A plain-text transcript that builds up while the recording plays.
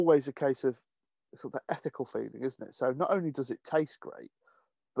always a case of sort of the ethical feeling, isn't it? So not only does it taste great,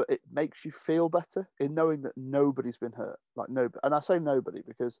 but it makes you feel better in knowing that nobody's been hurt. Like nobody, and I say nobody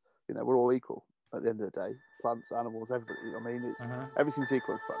because we're all equal at the end of the day. Plants, animals, everybody. I mean, it's everything's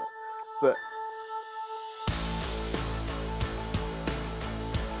equal on this planet. But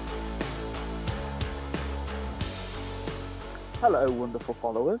hello, wonderful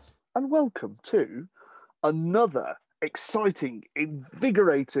followers, and welcome to another exciting,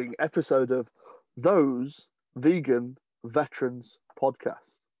 invigorating episode of Those Vegan Veterans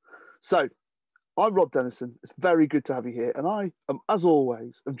Podcast. So, I'm Rob Dennison. It's very good to have you here, and I am, as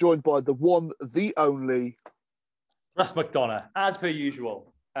always, joined by the one, the only Russ McDonough, as per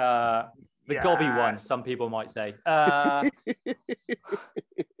usual. The gobby one, some people might say.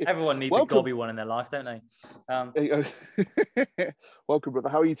 Everyone needs a gobby one in their life, don't they? Welcome, brother.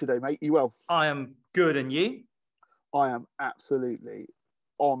 How are you today, mate? You well? I am good, and you? I am absolutely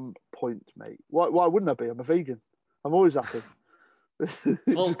on point, mate. Why wouldn't I be? I'm a vegan. I'm always happy.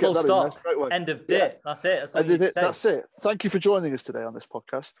 Full stop. End of dit. Yeah. That's it. That's all you say. That's it. Thank you for joining us today on this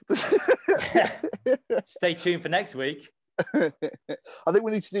podcast. Stay tuned for next week. I think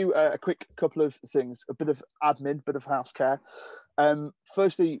we need to do a quick couple of things, a bit of admin, bit of house care.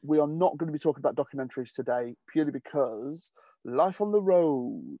 Firstly, we are not going to be talking about documentaries today, purely because life on the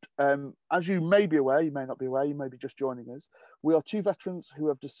road. As you may be aware, you may not be aware, you may be just joining us. We are two veterans who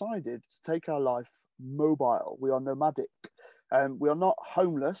have decided to take our life mobile. We are nomadic. We are not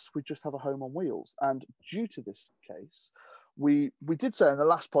homeless. We just have a home on wheels. And due to this case, we did say in the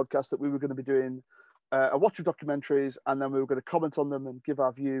last podcast that we were going to be doing a watch of documentaries, and then we were going to comment on them and give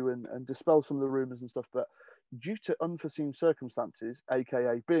our view and dispel some of the rumours and stuff. But due to unforeseen circumstances,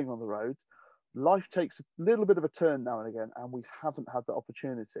 aka being on the road, life takes a little bit of a turn now and again, and we haven't had that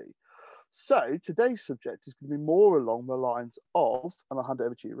opportunity. So today's subject is going to be more along the lines of, and I'll hand it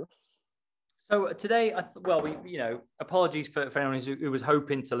over to you, Russ. So today, apologies for anyone who was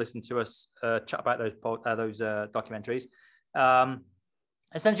hoping to listen to us chat about those documentaries.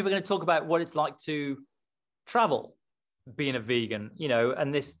 Essentially, we're going to talk about what it's like to travel, being a vegan.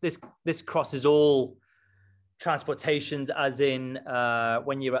 And this crosses all transportations, as in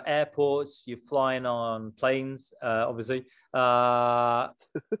when you're at airports, you're flying on planes, obviously.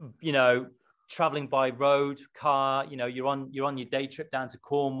 Traveling by road, car, you're on your day trip down to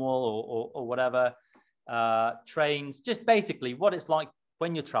Cornwall or whatever, trains, just basically what it's like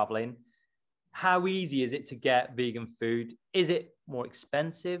when you're traveling. How easy is it to get vegan food? Is it more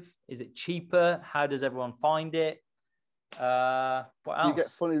expensive? Is it cheaper? How does everyone find it? What else? Do you get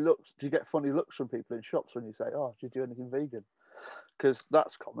funny looks? Do you get funny looks from people in shops when you say, "Oh, do you do anything vegan?" Because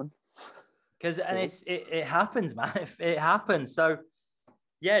that's common. And it happens, man. It happens. So.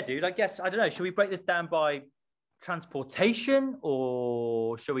 Yeah, dude, I guess, I don't know. Should we break this down by transportation,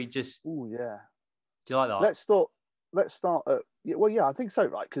 or should we just... Oh, yeah. Do you like that? Let's start at... Yeah, I think so,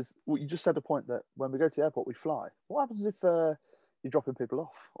 right? Because you just said a point that when we go to the airport, we fly. What happens if you're dropping people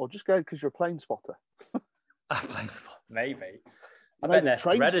off? Or just go because you're a plane spotter? A plane spotter, maybe. I bet they're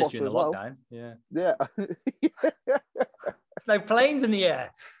threaders during the lockdown. Yeah. Yeah. There's no planes in the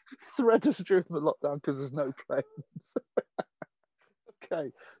air. Threaders during the lockdown because there's no planes.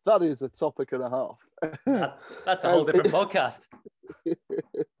 Okay, that is a topic and a half. That's a whole different podcast.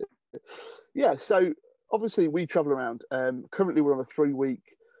 Yeah, so obviously we travel around. Currently, we're on a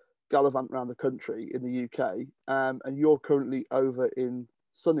 3-week gallivant around the country in the UK, and you're currently over in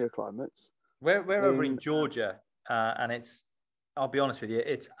sunnier climates. We're over in Georgia, and it's, I'll be honest with you,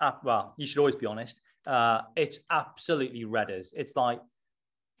 it's well, you should always be honest. It's absolutely redders. It's like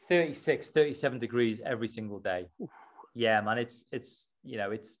 36, 37 degrees every single day. Oof. Yeah, man, it's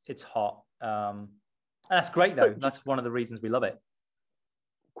hot. And that's great, though. That's one of the reasons we love it.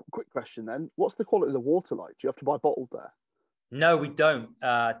 Quick question, then. What's the quality of the water like? Do you have to buy bottled there? No, we don't.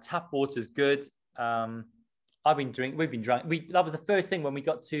 Tap water's good. We've been drinking. That was the first thing when we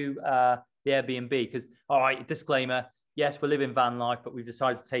got to the Airbnb, because, all right, disclaimer, yes, we're living van life, but we've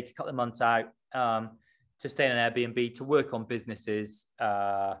decided to take a couple of months out to stay in an Airbnb to work on businesses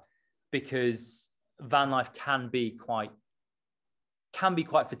because van life can be quite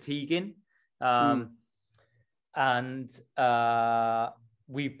fatiguing. And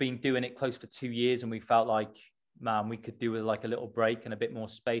we've been doing it close for 2 years, and we felt like, man, we could do with like a little break and a bit more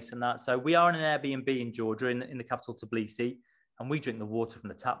space and that. So we are in an Airbnb in Georgia, in the capital Tbilisi, and we drink the water from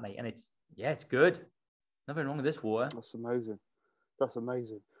the tap, mate. And it's good. Nothing wrong with this water. That's amazing.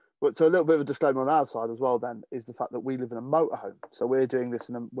 But so a little bit of a disclaimer on our side as well then is the fact that we live in a motorhome. So we're doing this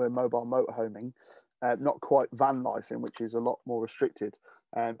we're mobile motorhoming. Not quite van life, in which is a lot more restricted.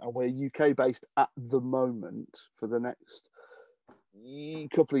 And we're UK based at the moment for the next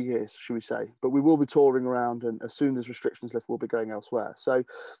couple of years, should we say. But we will be touring around, and as soon as restrictions lift, we'll be going elsewhere. So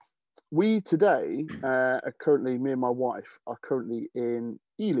we today are currently, me and my wife are currently in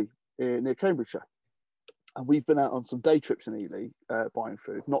Ely, near Cambridgeshire. And we've been out on some day trips in Ely, buying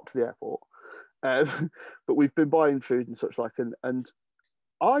food, not to the airport. But we've been buying food and such like. And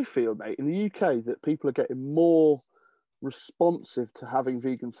I feel, mate, in the UK that people are getting more responsive to having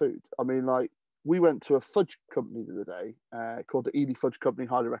vegan food. I mean, like, we went to a fudge company the other day called the Ely Fudge Company.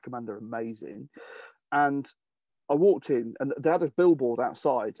 Highly recommend. They're amazing. And I walked in and they had a billboard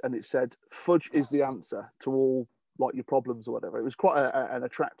outside and it said, "Fudge is the answer to all like your problems," or whatever. It was quite an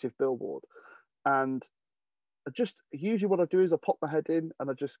attractive billboard. And just usually what I do is I pop my head in and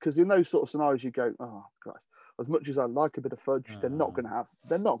I just, because in those sort of scenarios you go, oh Christ, as much as I like a bit of fudge, they're not going to have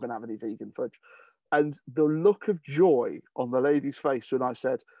any vegan fudge. And the look of joy on the lady's face when I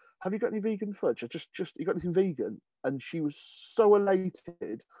said, "Have you got any vegan fudge? You got anything vegan?" And she was so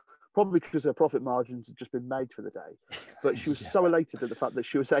elated, probably because her profit margins had just been made for the day. But she was so elated at the fact that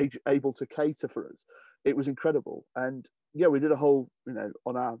she was able to cater for us. It was incredible. And yeah, we did a whole,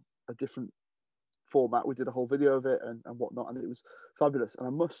 on a different format, we did a whole video of it and whatnot, and it was fabulous. And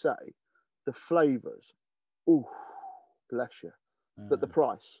I must say, the flavors, ooh, bless you. But the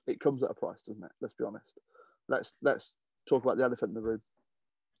price, it comes at a price, doesn't it? Let's be honest. Let's talk about the elephant in the room.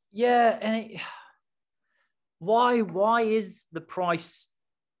 Yeah, and why is the price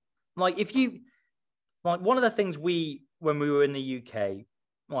like? If you like, one of the things when we were in the UK,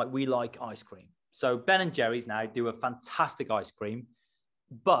 like, we like ice cream. So Ben and Jerry's now do a fantastic ice cream,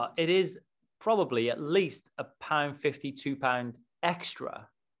 but it is probably at least £1.50, £2 extra.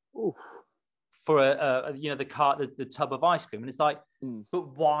 Oof. For the tub of ice cream. And it's like,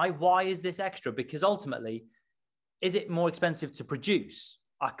 but why is this extra? Because ultimately, is it more expensive to produce?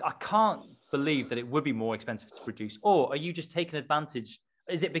 I can't believe that it would be more expensive to produce. Or are you just taking advantage?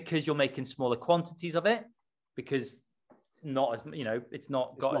 Is it because you're making smaller quantities of it? Because it's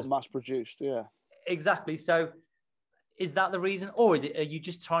not mass produced. Yeah, exactly. So is that the reason? Or are you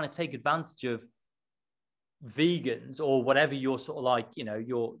just trying to take advantage of vegans or whatever your sort of like,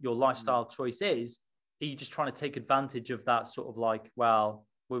 your lifestyle choice is? Are you just trying to take advantage of that sort of like, well,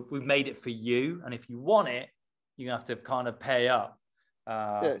 we've made it for you, and if you want it, you're gonna have to kind of pay up.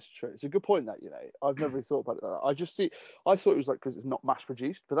 Yeah, it's true. It's a good point that, I've never really thought about it like that. I thought it was like because it's not mass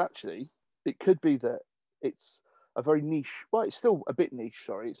produced, but actually it could be that it's a very niche. Well, it's still a bit niche.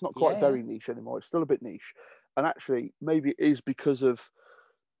 Sorry, it's not quite very niche anymore. It's still a bit niche, and actually maybe it is because of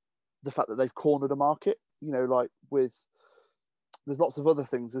the fact that they've cornered a market. Like there's lots of other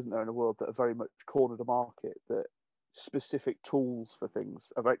things, isn't there, in the world that are very much cornered a market. That specific tools for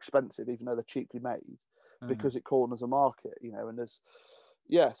things are very expensive, even though they're cheaply made, because it corners a market. And there's.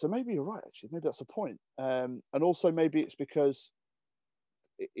 Yeah, so maybe you're right, actually. Maybe that's a point. And also maybe it's because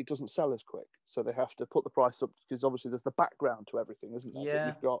it doesn't sell as quick. So they have to put the price up because obviously there's the background to everything, isn't there? Yeah.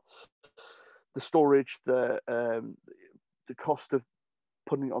 You've got the storage, the cost of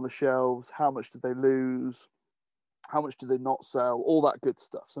putting it on the shelves, how much do they lose, how much do they not sell, all that good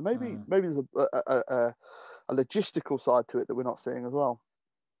stuff. So maybe there's a logistical side to it that we're not seeing as well.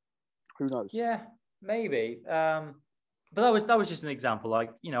 Who knows? Yeah, maybe. But that was just an example.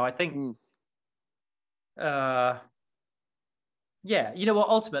 Like, I think, yeah, you know what?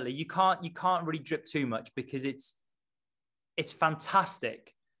 Ultimately, you can't really drip too much because it's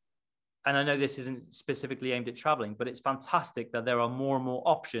fantastic. And I know this isn't specifically aimed at traveling, but it's fantastic that there are more and more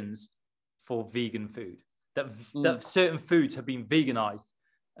options for vegan food. That certain foods have been veganized.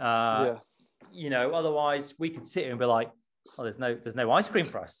 Otherwise we could sit here and be like, oh, there's no ice cream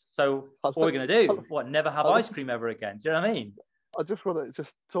for us. So what are we going to do? Never have ice cream ever again? Do you know what I mean? I just want to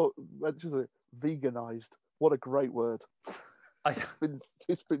just talk, veganized. What a great word.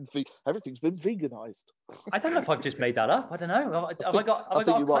 Everything's been veganized. I don't know if I've just made that up. I don't know. Have I got a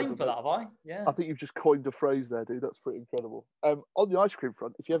claim for that? Have I? Yeah. I think you've just coined a phrase there, dude. That's pretty incredible. On the ice cream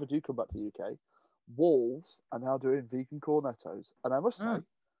front, if you ever do come back to the UK, Walls are now doing vegan cornettos, and I must say,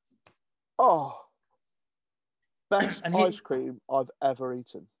 best ice cream I've ever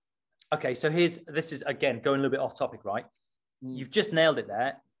eaten. Okay, so this is again going a little bit off topic, right? You've just nailed it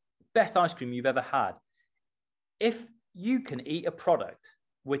there. Best ice cream you've ever had. If you can eat a product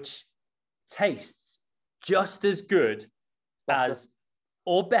which tastes just as good as,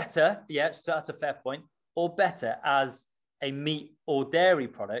 or better, yeah, so that's a fair point, or better as a meat or dairy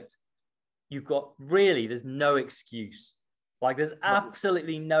product, there's no excuse. Like, there's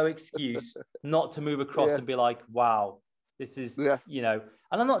absolutely no excuse not to move across and be like, wow, this is, and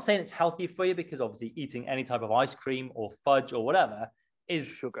I'm not saying it's healthy for you, because obviously eating any type of ice cream or fudge or whatever is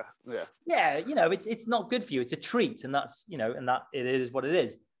sugar. Yeah. Yeah, you know, it's not good for you. It's a treat, and that's, you know, and that it is what it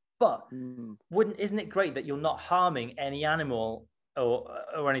is. But isn't it great that you're not harming any animal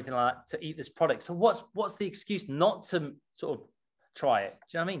or anything like that to eat this product? So what's the excuse not to sort of try it?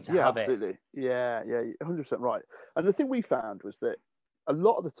 Do you know what I mean? To have absolutely. it. Yeah, 100% right. And the thing we found was that a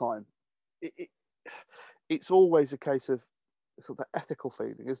lot of the time, it's always a case of sort of the ethical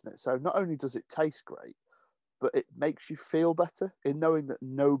feeling, isn't it? So not only does it taste great, but it makes you feel better in knowing that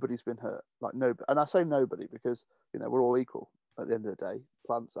nobody's been hurt. Like nobody, and I say nobody because, you know, we're all equal at the end of the day.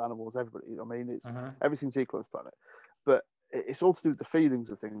 Plants, animals, everybody. I mean, it's everything's equal on this planet. But it's all to do with the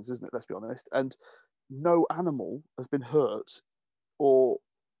feelings of things, isn't it? Let's be honest. And no animal has been hurt or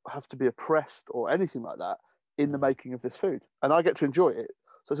have to be oppressed or anything like that in the making of this food, and I get to enjoy it.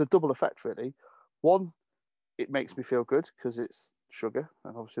 So it's a double effect, really. One, it makes me feel good because it's sugar,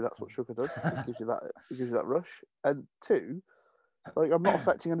 and obviously that's what sugar does. It gives you that rush. And two, like, I'm not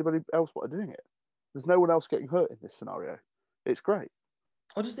affecting anybody else by doing it. There's no one else getting hurt in this scenario. It's great.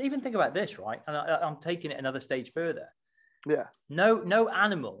 Well, just even think about this, right? And I'm taking it another stage further. Yeah. No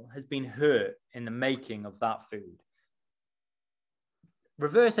animal has been hurt in the making of that food.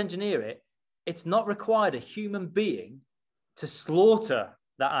 Reverse engineer it. It's not required a human being to slaughter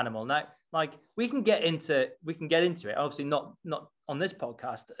that animal. Now, like, we can get into it. Obviously, not on this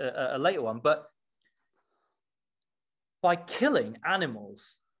podcast, a later one, but by killing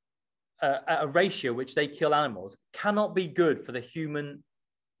animals at a ratio which they kill animals cannot be good for the human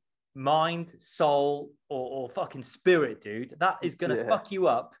mind, soul, or fucking spirit, dude. That is going to fuck you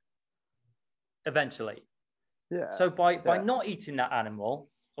up eventually. Yeah. So by not eating that animal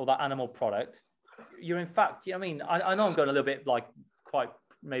or that animal product, you're in fact, you know what I mean? I know I'm going a little bit like quite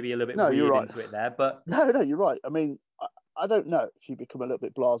maybe a little bit weird into it there, but no, you're right. I mean, I don't know if you become a little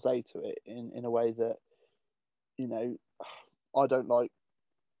bit blasé to it in a way that, you know, I don't like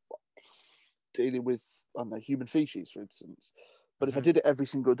dealing with, I don't know, human feces, for instance. But if I did it every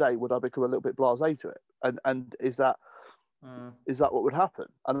single day, would I become a little bit blasé to it? And is that what would happen?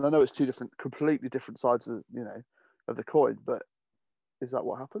 And I know it's two completely different sides of, you know, of the coin, but is that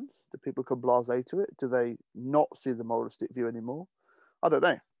what happens? Do people become blasé to it? Do they not see the moralistic view anymore? I don't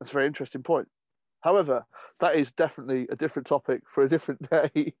know. That's a very interesting point. However, that is definitely a different topic for a different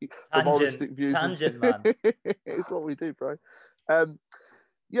day. The moralistic views. Tangent, man. It's what we do, bro. So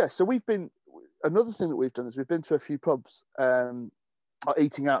another thing that we've done is we've been to a few pubs,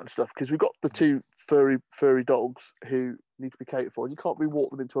 eating out and stuff, because we've got the two furry dogs who need to be catered for, and you can't really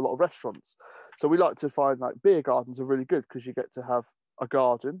walk them into a lot of restaurants. So we like to find, like, beer gardens are really good because you get to have a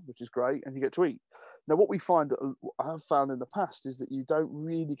garden, which is great, and you get to eat. Now, what I have found in the past is that you don't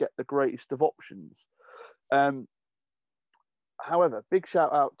really get the greatest of options. However, big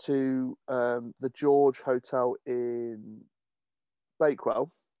shout out to the George Hotel in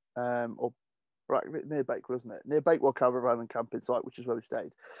Bakewell, or near Bakewell, isn't it? Near Bakewell Caravan and Camping Site, which is where we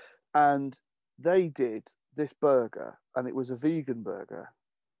stayed. And they did this burger, and it was a vegan burger,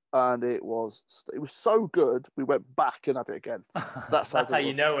 and it was so good. We went back and had it again. That's how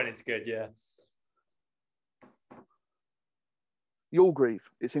you know when it's good, yeah. Yulgreve.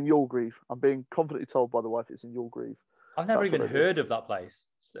 It's in Yulgreve. I'm being confidently told by the wife it's in Yulgreve. I've never even heard of that place.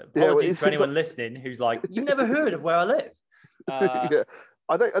 So apologies to anyone listening who's like, you've never heard of where I live. Yeah,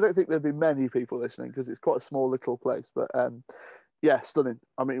 I don't think there'd be many people listening because it's quite a small little place. But stunning.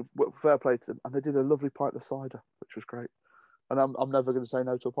 I mean, fair play to them. And they did a lovely pint of cider, which was great. And I'm never going to say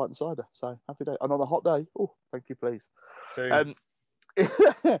no to a pint of cider. So happy day. And on a hot day, oh, thank you, please. So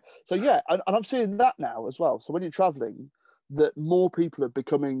yeah, and I'm seeing that now as well. So when you're traveling, that more people are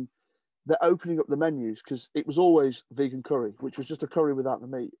they're opening up the menus, because it was always vegan curry, which was just a curry without the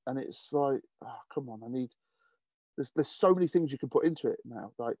meat. And it's like, oh, come on, there's so many things you can put into it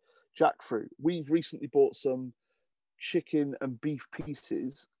now, like jackfruit. We've recently bought some chicken and beef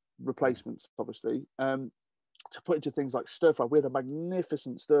pieces, replacements, obviously, to put into things like stir fry. We had a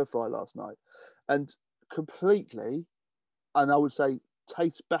magnificent stir fry last night, and completely, and I would say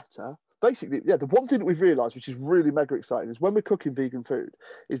tastes better. Basically, yeah, the one thing that we've realised, which is really mega exciting, is when we're cooking vegan food,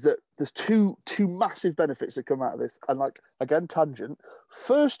 is that there's two massive benefits that come out of this. And, like, again, tangent.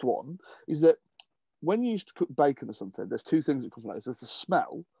 First one is that when you used to cook bacon or something, there's two things that come from that. There's the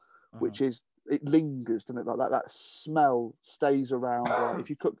smell, which is, it lingers, doesn't it? Like that smell stays around. Like if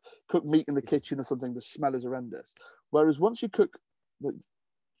you cook meat in the kitchen or something, the smell is horrendous. Whereas once you cook the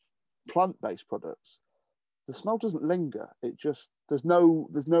plant-based products, the smell doesn't linger. It just, there's no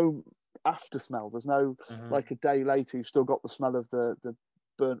after smell. There's no like a day later you've still got the smell of the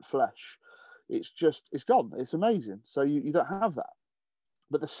burnt flesh. It's gone. It's amazing. So you don't have that.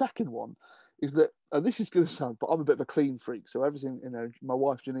 But the second one is that, and this is going to sound, but I'm a bit of a clean freak. So everything, my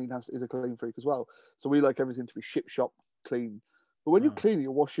wife Janine is a clean freak as well. So we like everything to be ship shop clean. But when you're cleaning,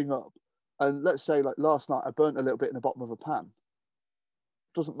 you're washing up, and let's say like last night I burnt a little bit in the bottom of a pan.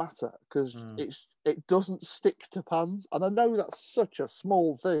 Doesn't matter because it doesn't stick to pans. And I know that's such a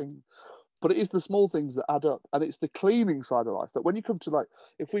small thing, but it is the small things that add up, and it's the cleaning side of life that when you come to like,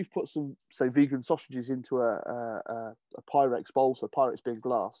 if we've put some, say, vegan sausages into a Pyrex bowl, so Pyrex being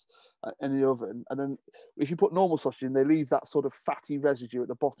glass, in the oven, and then if you put normal sausage in, they leave that sort of fatty residue at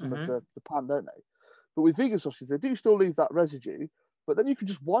the bottom of the pan, don't they? But with vegan sausages, they do still leave that residue, but then you can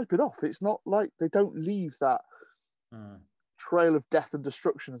just wipe it off. It's not like they don't leave that trail of death and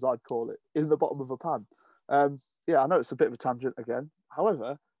destruction, as I'd call it, in the bottom of a pan. I know it's a bit of a tangent again.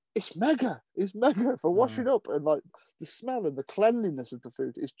 However, it's mega for washing up, and like the smell and the cleanliness of the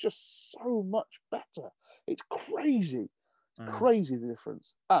food is just so much better. It's crazy. It's crazy the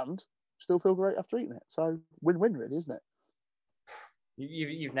difference, and still feel great after eating it. So win-win, really, isn't it?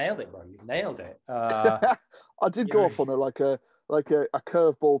 You've nailed it, bro. You've nailed it. I did go off on a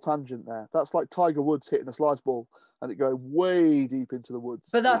curveball tangent there. That's like Tiger Woods hitting a slice ball and it going way deep into the woods.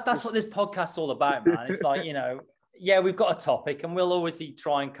 But that's what this podcast's all about, man. It's like, we've got a topic and we'll always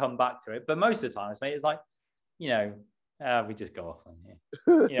try and come back to it. But most of the time, it's like, we just go off on here.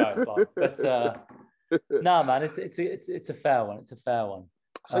 It's like, but no, man, it's a fair one. It's a fair one.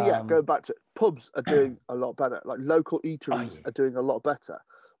 So going back to pubs are doing a lot better. Like local eateries are doing a lot better.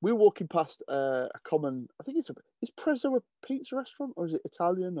 We were walking past a common, I think is Prezzo a pizza restaurant, or is it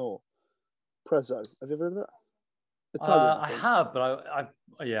Italian, or Prezzo? Have you ever heard of that? Italian, I have, but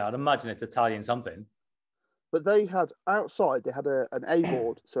I'd imagine it's Italian something. But they had outside, they had an A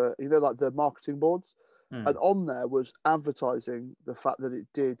board, so like the marketing boards, and on there was advertising the fact that it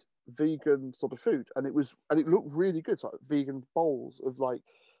did vegan sort of food, and it looked really good, like vegan bowls of like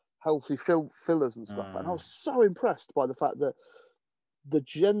healthy fillers and stuff. And I was so impressed by the fact that the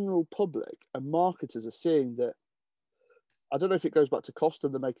general public and marketers are seeing that. I don't know if it goes back to cost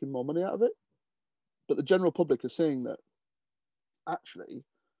and they're making more money out of it, but the general public are seeing that actually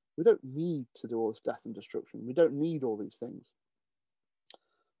we don't need to do all this death and destruction. We don't need all these things.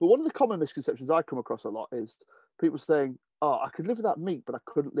 But one of the common misconceptions I come across a lot is people saying, I could live without meat, but I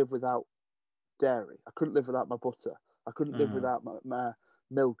couldn't live without dairy. I couldn't live without my butter. I couldn't live without my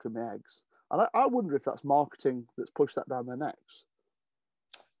milk and my eggs. And I wonder if that's marketing that's pushed that down their necks.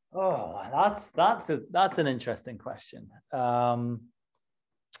 Oh, that's an interesting question.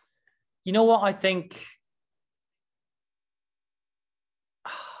 You know what? I think,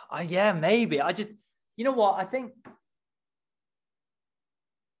 maybe. You know what? I think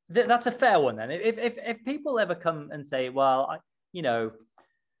that's a fair one. Then, if people ever come and say, well,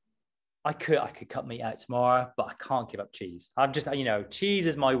 I could cut meat out tomorrow, but I can't give up cheese. I'm just, cheese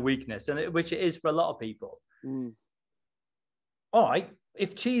is my weakness, and which it is for a lot of people. All right.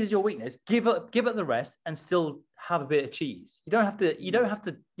 If cheese is your weakness, give up the rest and still have a bit of cheese. You don't have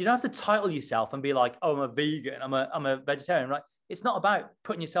to title yourself and be like, oh, I'm a vegan, I'm a vegetarian, right? It's not about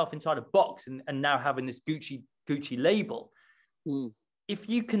putting yourself inside a box and now having this Gucci label. If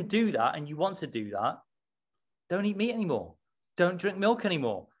you can do that and you want to do that, don't eat meat anymore. Don't drink milk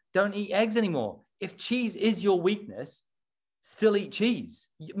anymore. Don't eat eggs anymore. If cheese is your weakness, still eat cheese.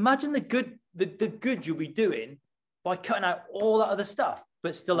 Imagine the good you'll be doing by cutting out all that other stuff,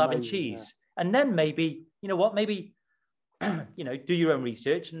 but still having cheese. Yeah. And then maybe, maybe, do your own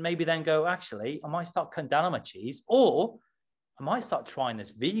research and maybe then go, actually, I might start cutting down on my cheese, or I might start trying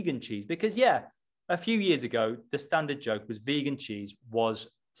this vegan cheese because, a few years ago, the standard joke was vegan cheese was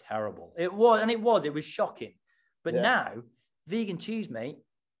terrible. It was shocking. But now, vegan cheese, mate,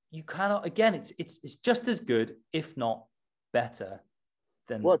 you cannot, again, it's just as good, if not better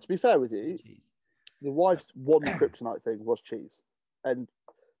than. Well, to be fair with you, cheese. The wife's one kryptonite thing was cheese, and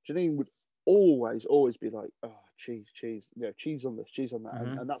Janine would always be like, "Oh, cheese, cheese on this, cheese on that,"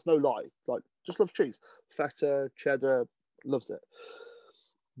 and that's no lie. Like, just loves cheese, feta, cheddar, loves it.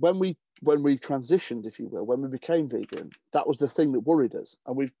 When we transitioned, if you will, when we became vegan, that was the thing that worried us,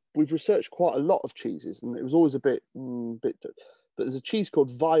 and we've researched quite a lot of cheeses, and it was always a bit. But there's a cheese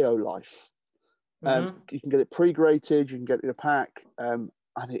called Violife. You can get it pre-grated, you can get it in a pack, and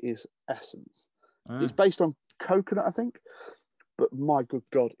it is essence. It's based on coconut, I think, but my good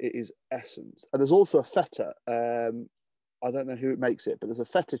God, it is essence. And there's also a feta. I don't know who makes it, but there's a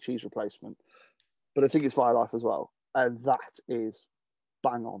feta cheese replacement. But I think it's Violife as well, and that is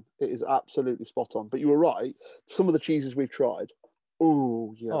bang on. It is absolutely spot on. But you were right. Some of the cheeses we've tried,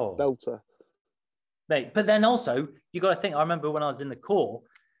 belter, mate. But then also you got to think. I remember when I was in the Corps,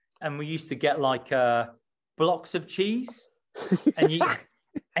 and we used to get like blocks of cheese, and you.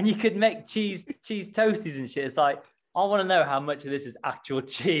 and you could make cheese toasties and shit. It's like, I want to know how much of this is actual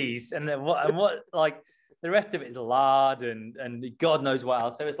cheese, and then what like the rest of it is lard and God knows what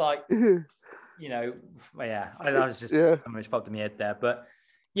else. So it's like, you know, yeah, I was just how much popped in my head there, but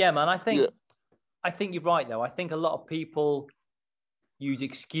yeah, man, I think you're right though. I think a lot of people use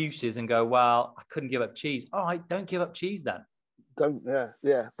excuses and go, well, I couldn't give up cheese. All right, don't give up cheese then. Don't,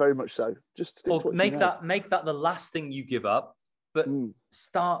 very much so. Just stick to what make you know. make that the last thing you give up, but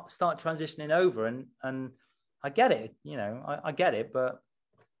start transitioning over. And I get it, you know, I get it, but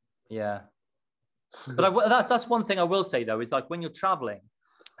yeah. But that's one thing I will say though, is like when you're traveling,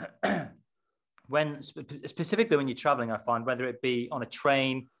 specifically when you're traveling, I find whether it be on a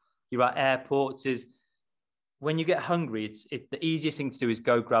train, you're at airports, is when you get hungry, the easiest thing to do is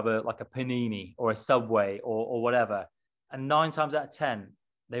go grab a panini or a Subway or whatever. And 9 times out of 10,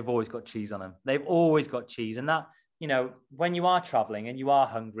 they've always got cheese on them. They've always got cheese. And that, you know, when you are traveling and you are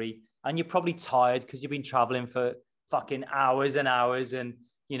hungry and you're probably tired because you've been traveling for fucking hours and hours, and,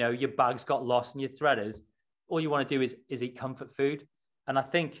 you know, your bag's got lost and your threaders, all you want to do is eat comfort food. And I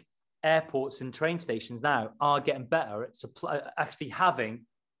think airports and train stations now are getting better at actually having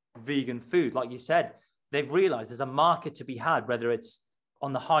vegan food. Like you said, they've realized there's a market to be had, whether it's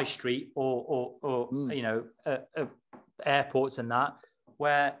on the high street or you know, airports and that,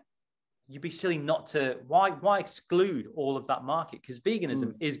 where you'd be silly not to. Why exclude all of that market? Because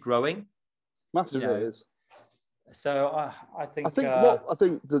veganism is growing massively. You know, it is. So I think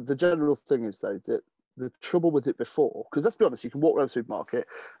the general thing is though that the trouble with it before, because let's be honest, you can walk around the supermarket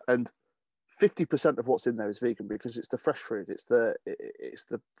and 50% of what's in there is vegan, because it's the fresh fruit, it's the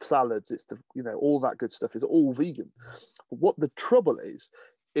salads, it's the, you know, all that good stuff is all vegan. But what the trouble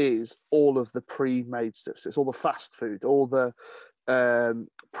is all of the pre-made stuff. So it's all the fast food, all the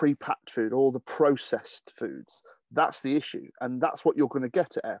pre-packed food, all the processed foods. That's the issue, and that's what you're going to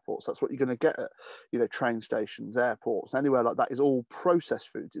get at airports. That's what you're going to get at, you know, train stations, airports, anywhere like that. Is all processed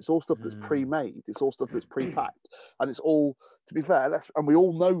foods. It's all stuff that's pre-made. It's all stuff that's pre-packed, and it's all, to be fair, and we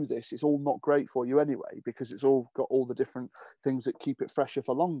all know this, it's all not great for you anyway, because it's all got all the different things that keep it fresher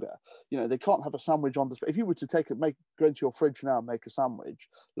for longer. You know, they can't have a sandwich on the. If you were to go into your fridge now and make a sandwich,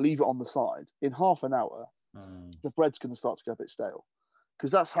 leave it on the side, in half an hour, the bread's going to start to go a bit stale.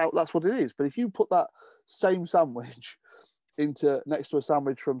 Because that's what it is. But if you put that same sandwich next to a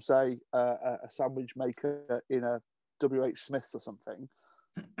sandwich from, say, a sandwich maker in a WH Smith's or something,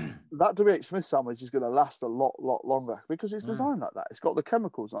 that WH Smith sandwich is going to last a lot longer, because it's designed like that. It's got the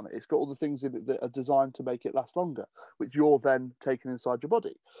chemicals on it. It's got all the things in it that are designed to make it last longer, which you're then taking inside your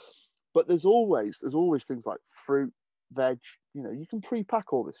body. But there's always things like fruit, veg. You know, you can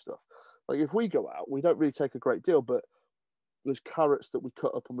pre-pack all this stuff. Like if we go out, we don't really take a great deal, but there's carrots that we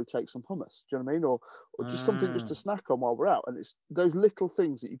cut up and we take some hummus. Do you know what I mean? Or just something just to snack on while we're out. And it's those little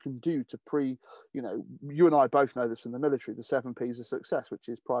things that you can do to you know, you and I both know this from the military, the 7 P's of success, which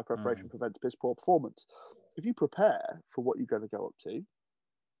is prior preparation prevents piss poor performance. If you prepare for what you're going to go up to,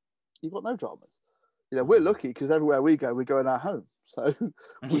 you've got no dramas. You know, we're lucky because everywhere we go in our home. So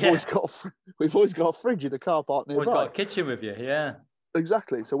we've always got a fridge in a car park nearby. Always got a kitchen with you, yeah.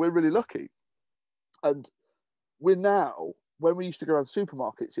 Exactly. So we're really lucky. And we're now, when we used to go around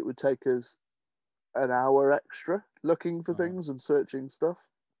supermarkets, it would take us an hour extra looking for things and searching stuff.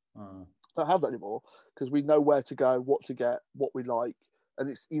 Don't have that anymore, because we know where to go, what to get, what we like. And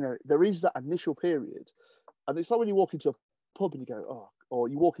it's, you know, there is that initial period. And it's like when you walk into a pub and you go, oh, or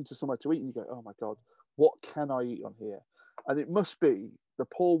you walk into somewhere to eat and you go, oh my God, what can I eat on here? And it must be the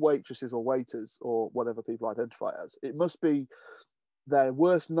poor waitresses or waiters or whatever people identify as. It must be their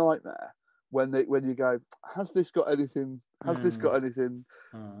worst nightmare when you go, has this got anything? Has this got anything?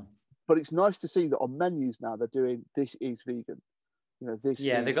 But it's nice to see that on menus now they're doing, this is vegan. You know, this.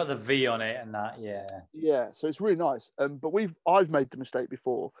 Yeah, they got the V on it and that. Yeah. Yeah, so it's really nice. But I've made the mistake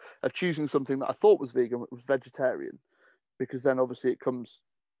before of choosing something that I thought was vegan, but was vegetarian, because then obviously it comes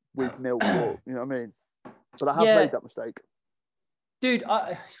with milk, or you know what I mean. But I have made that mistake. Dude,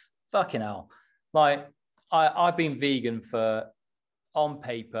 fucking hell. Like I've been vegan on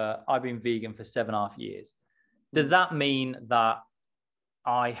paper, I've been vegan for 7.5 years. Does that mean that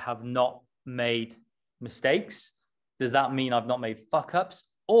I have not made mistakes? Does that mean I've not made fuck ups?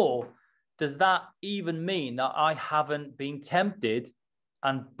 Or does that even mean that I haven't been tempted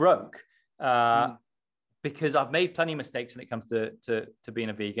and broke? Because I've made plenty of mistakes when it comes to being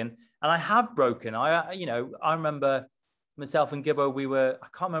a vegan, and I have broken. I remember myself and Gibbo, I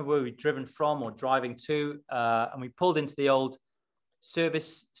can't remember where we were driven from or driving to, and we pulled into the old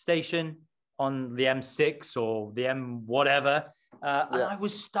service station on the M6 or the M whatever, and I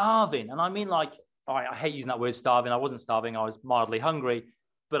was starving. And I mean, like, I hate using that word starving. I wasn't starving. I was mildly hungry,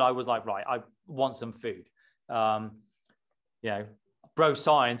 but I was like, right, I want some food. You know, bro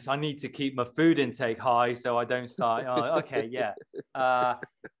science, I need to keep my food intake high so I don't start. Oh, okay, yeah.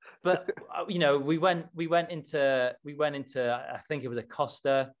 But you know, we went into I think it was a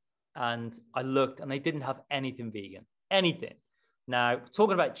Costa, and I looked, and they didn't have anything vegan, anything. Now,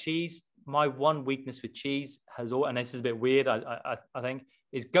 talking about cheese, my one weakness with cheese has all, and this is a bit weird, I think,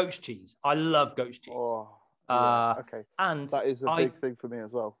 is goat's cheese. I love goat's cheese. Oh, yeah. Okay. And that is a big thing for me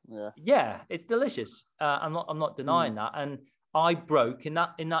as well. Yeah, it's delicious. I'm not denying that. And I broke in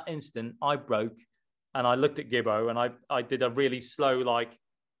that instant. I broke, and I looked at Gibbo, and I did a really slow, like,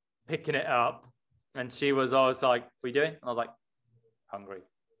 picking it up, and I was like, "What are you doing?" And I was like, "Hungry,"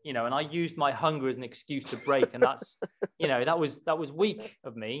 you know. And I used my hunger as an excuse to break, and that's, you know, that was weak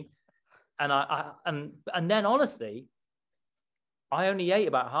of me. And and then honestly, I only ate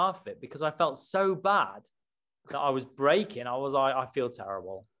about half of it because I felt so bad that I was breaking. I was like, I feel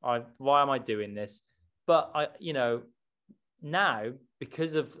terrible. Why am I doing this? But you know, now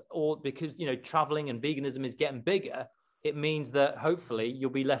because you know, traveling and veganism is getting bigger, it means that hopefully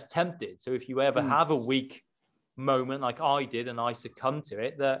you'll be less tempted. So if you ever have a weak moment like I did and I succumbed to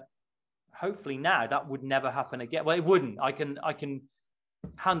it, that hopefully now that would never happen again. Well, it wouldn't. I can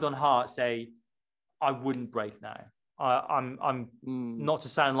hand on heart say I wouldn't break now. I'm not to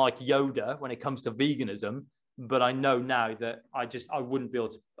sound like Yoda when it comes to veganism, but I know now that I wouldn't be able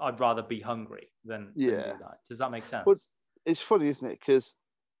to. I'd rather be hungry than do that. Does that make sense? Well, it's funny, isn't it? Because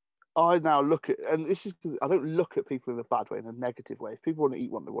I now look at, and this is, I don't look at people in a bad way, in a negative way. If people want to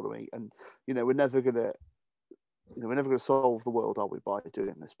eat what they want to eat, and you know, we're never gonna solve the world, are we, by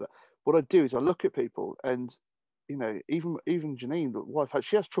doing this? But what I do is I look at people, and you know, even Janine, the wife,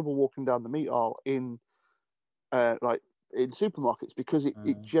 she has trouble walking down the meat aisle in, like in supermarkets, because it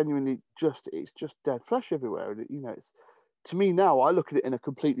genuinely it's just dead flesh everywhere. And you know, it's, to me now, I look at it in a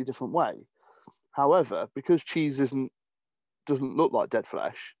completely different way. However, because cheese doesn't look like dead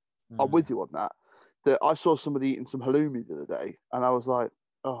flesh, I'm with you on that. That I saw somebody eating some halloumi the other day, and I was like,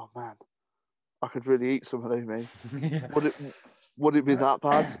 oh man, I could really eat some halloumi. Yeah. Would it be that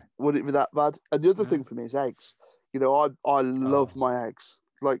bad? Would it be that bad? And the other thing for me is eggs. You know, I love my eggs.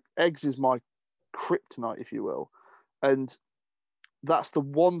 Like, eggs is my kryptonite, if you will. And that's the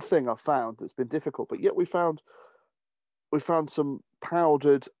one thing I've found that's been difficult. But yet we found some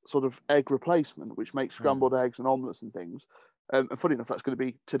powdered sort of egg replacement, which makes scrambled eggs and omelets and things. And funny enough, that's going to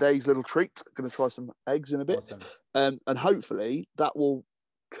be today's little treat. I'm going to try some eggs in a bit. Awesome. And hopefully that will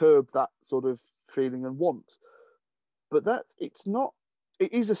curb that sort of feeling and want. But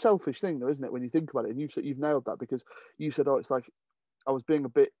it is a selfish thing though, isn't it, when you think about it? And you've nailed that, because you said, it's like, I was saying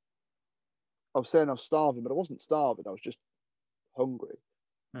I was starving, but I wasn't starving. I was just hungry,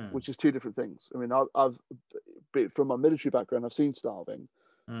 which is two different things. I mean, I've from my military background, I've seen starving,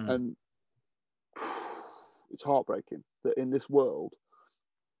 and it's heartbreaking that in this world,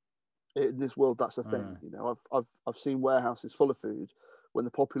 that's a thing. You know, I've seen warehouses full of food when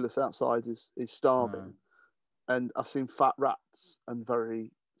the populace outside is starving, and I've seen fat rats and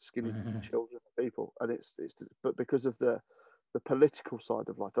very skinny children and people, and it's but because of the political side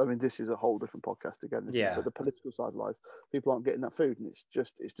of life. I mean, this is a whole different podcast again, isn't it? But the political side of life, people aren't getting that food, and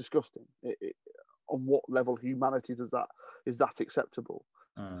it's disgusting. On what level of humanity is that acceptable?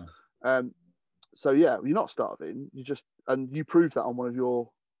 So yeah, you're not starving. You proved that on one of your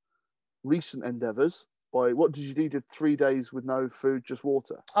recent endeavors. By what did you do? You did 3 days with no food, just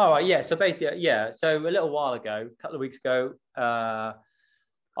water. Oh yeah. So basically, yeah. So a little while ago, a couple of weeks ago,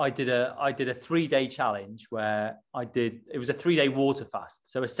 I did a 3-day challenge where it was a 3-day water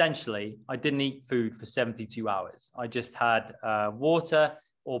fast. So essentially I didn't eat food for 72 hours. I just had water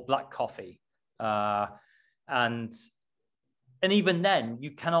or black coffee. And even then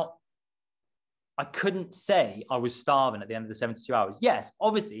I couldn't say I was starving at the end of the 72 hours. Yes,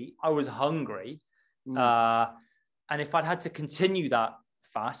 obviously I was hungry. And if I'd had to continue that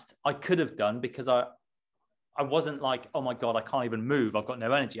fast, I could have done, because I wasn't like, oh my God, I can't even move. I've got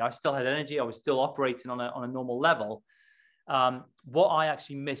no energy. I still had energy. I was still operating on a normal level. What I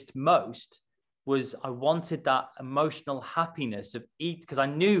actually missed most was I wanted that emotional happiness of eat, because I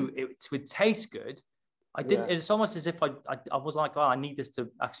knew it would taste good. I didn't. Yeah. It's almost as if I was like, oh, I need this to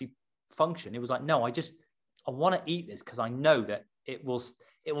actually function. It was like, no, I want to eat this because I know that it will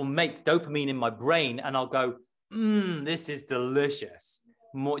make dopamine in my brain, and I'll go, this is delicious.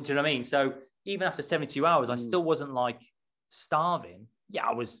 More, do you know what I mean? So even after 72 hours, I still wasn't like starving. Yeah,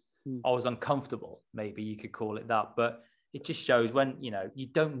 I was uncomfortable. Maybe you could call it that, but it just shows when, you know, you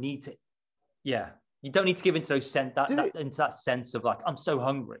don't need to give into into that sense of like, I'm so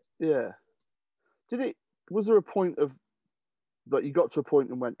hungry. Yeah. Was there a point of Like you got to a point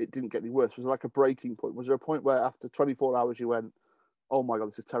and went, it didn't get any worse? Was it like a breaking point? Was there a point where after 24 hours you went, oh my God,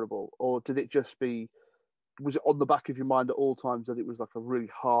 this is terrible? Or did it just be, was it on the back of your mind at all times that it was like a really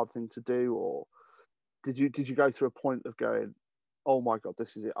hard thing to do? Or did you go through a point of going, oh my God,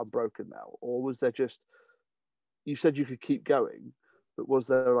 this is it, I'm broken now? Or was there just, you said you could keep going, but was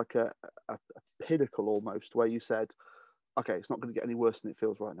there like a pinnacle almost where you said, okay, it's not going to get any worse than it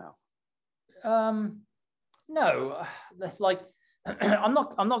feels right now? No, like I'm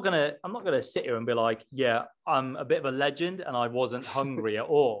not gonna sit here and be like, yeah, I'm a bit of a legend and I wasn't hungry at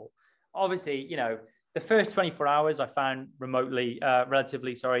all. Obviously, you know, the first 24 hours I found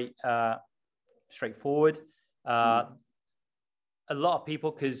relatively straightforward. A lot of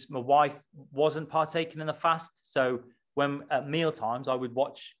people, because my wife wasn't partaking in the fast, so when at meal times I would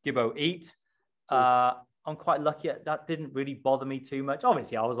watch Gibbo eat. I'm quite lucky that didn't really bother me too much.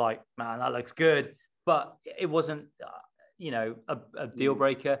 Obviously, I was like, man, that looks good, but it wasn't, a deal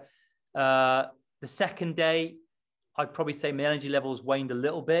breaker. The second day, I'd probably say my energy levels waned a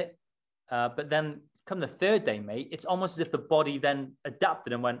little bit. But then come the third day, mate, it's almost as if the body then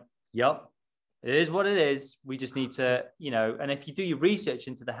adapted and went, yup, it is what it is. We just need to, and if you do your research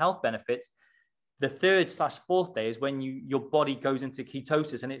into the health benefits, the 3rd/4th day is when your body goes into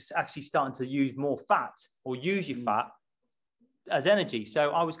ketosis and it's actually starting to use more fat or use your fat as energy.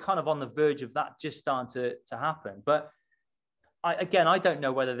 So I was kind of on the verge of that just starting to happen. But I don't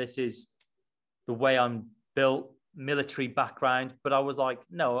know whether this is the way I'm built, military background, but I was like,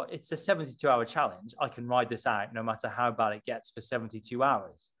 no, it's a 72-hour challenge. I can ride this out no matter how bad it gets for 72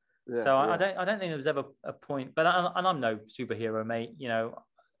 hours. Yeah, so I don't think there was ever a point, but I'm no superhero, mate.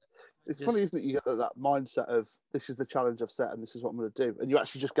 It's funny, isn't it? You get that mindset of this is the challenge I've set and this is what I'm going to do, and you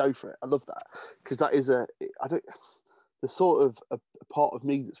actually just go for it. I love that, because that is there's sort of a part of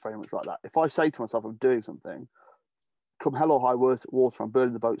me that's very much like that. If I say to myself I'm doing something, come hell or high water, I'm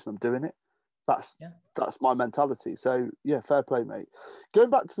burning the boats and I'm doing it. That's my mentality. So yeah, fair play, mate. Going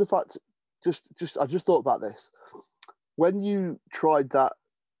back to the fact, I just thought about this. When you tried that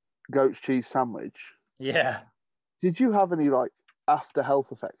goat's cheese sandwich, did you have any like after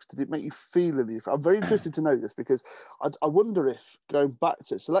health effects? Did it make you feel any? I'm very interested to know this, because I wonder if going back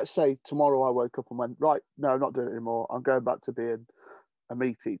to, so let's say tomorrow I woke up and went, right, no, I'm not doing it anymore, I'm going back to being a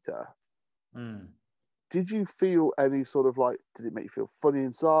meat eater. Did you feel any sort of like, did it make you feel funny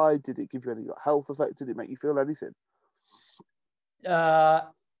inside? Did it give you any like health effect? Did it make you feel anything?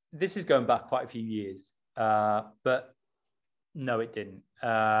 This is going back quite a few years, but no, it didn't.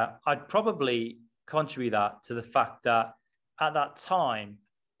 I'd probably contribute that to the fact that at that time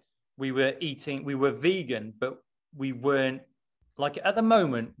we were vegan, but we weren't, like, at the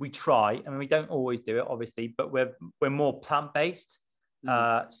moment we try, I mean, we don't always do it obviously, but we're more plant-based.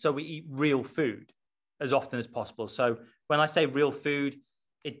 So we eat real food as often as possible. So when I say real food,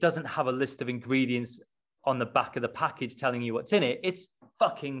 it doesn't have a list of ingredients on the back of the package telling you what's in it. It's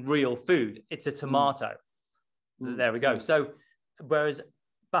fucking real food. It's a tomato. There we go. So whereas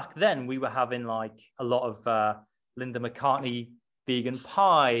back then we were having like a lot of Linda McCartney vegan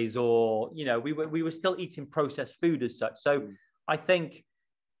pies, or we were still eating processed food as such. So I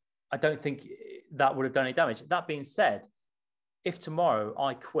don't think that would have done any damage. That being said, if tomorrow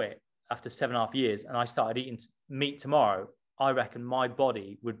I quit after 7.5 years and I started eating meat tomorrow, I reckon my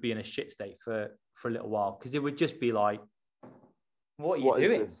body would be in a shit state for a little while, because it would just be like, what are you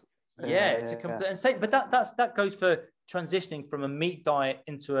doing? It's a complete insane. But that goes for transitioning from a meat diet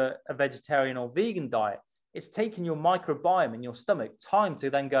into a vegetarian or vegan diet. It's taking your microbiome in your stomach time to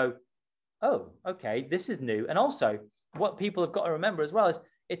then go, oh, okay, this is new. And also what people have got to remember as well is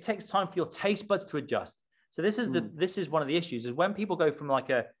it takes time for your taste buds to adjust. So this is one of the issues, is when people go from like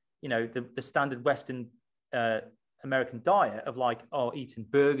the standard Western American diet of like, oh, eating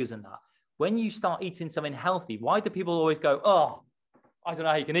burgers and that. When you start eating something healthy, why do people always go, oh, I don't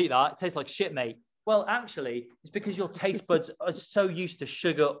know how you can eat that, it tastes like shit, mate? Well, actually, it's because your taste buds are so used to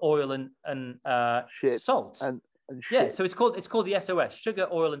sugar, oil, and salt. And shit. So it's called the SOS: sugar,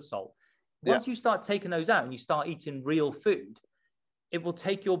 oil, and salt. Once you start taking those out and you start eating real food, it will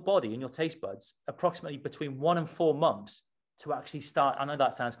take your body and your taste buds approximately between 1 and 4 months to actually start. I know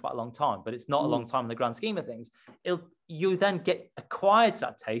that sounds quite a long time, but it's not a long time in the grand scheme of things. You then get acquired to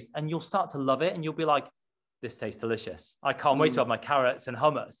that taste, and you'll start to love it, and you'll be like, this tastes delicious. I can't wait to have my carrots and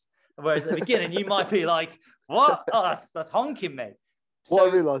hummus. Whereas at the beginning, you might be like, what? Oh, that's honking me. What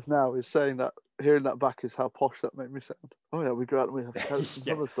I realise now is hearing that back is how posh that made me sound. Oh yeah, we go out and we have carrots and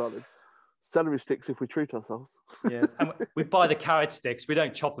hummus, darling. Celery sticks if we treat ourselves. Yes, and we buy the carrot sticks. We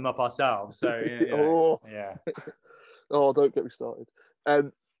don't chop them up ourselves. So Oh, don't get me started.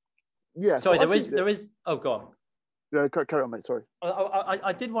 Sorry, there is. Oh, go on. Yeah, carry on, mate. Sorry.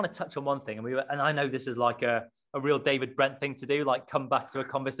 I did want to touch on one thing, and I know this is like a real David Brent thing to do, like come back to a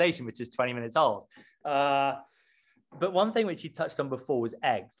conversation which is 20 minutes old. But one thing which you touched on before was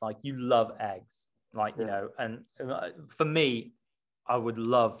eggs. Like you love eggs, like, you know, and for me, I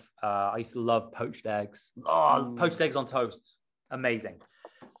used to love poached eggs. Oh, poached eggs on toast. Amazing.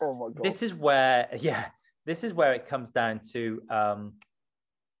 Oh my God. This is where it comes down to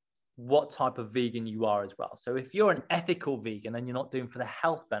what type of vegan you are as well. So if you're an ethical vegan and you're not doing for the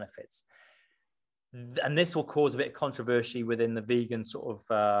health benefits, and this will cause a bit of controversy within the vegan sort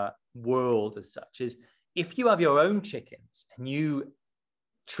of world as such, is if you have your own chickens and you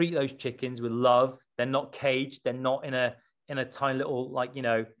treat those chickens with love, they're not caged, they're not in a tiny little, like, you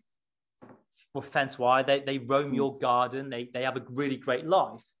know, fence wire, they roam your garden, they have a really great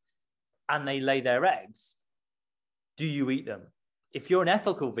life, and they lay their eggs. Do you eat them? If you're an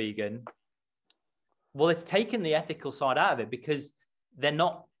ethical vegan, well, it's taken the ethical side out of it, because they're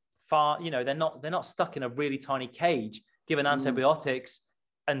not far, you know, they're not stuck in a really tiny cage, given antibiotics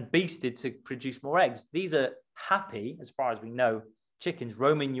and beasted to produce more eggs. These are happy, as far as we know, chickens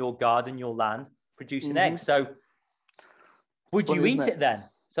roaming your garden, your land, producing eggs. So would you eat it then?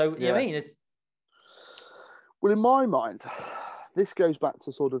 So, you know what I mean? Well, in my mind, this goes back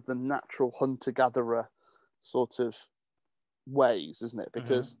to sort of the natural hunter-gatherer sort of ways, isn't it?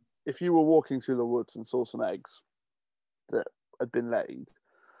 Because if you were walking through the woods and saw some eggs that had been laid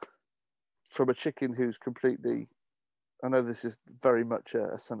from a chicken who's completely, I know this is very much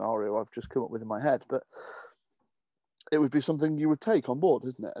a scenario I've just come up with in my head, but it would be something you would take on board,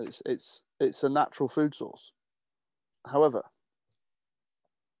 isn't it? It's a natural food source. However,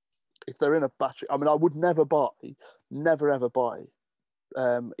 if they're in a batch, I mean, I would never ever buy,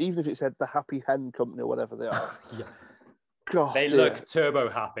 even if it said the Happy Hen Company or whatever they are. God, they look turbo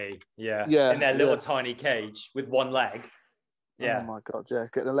happy, in their little tiny cage with one leg. Oh my God,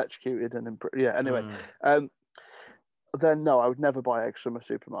 getting electrocuted and anyway. Then no, I would never buy eggs from a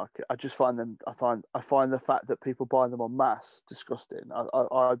supermarket. I just find them. I find the fact that people buy them en masse disgusting.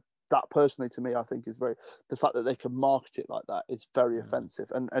 That personally, to me, I think is the fact that they can market it like that is very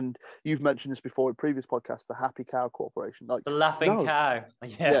offensive. And you've mentioned this before in previous podcasts, the Happy Cow Corporation, like the laughing cow.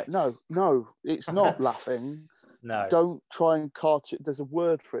 No, it's not laughing. No, don't try and cartoon. There's a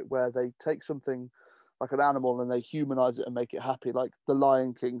word for it where they take something like an animal and they humanize it and make it happy, like the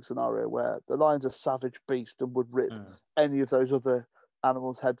Lion King scenario where the lion's a savage beast and would rip any of those other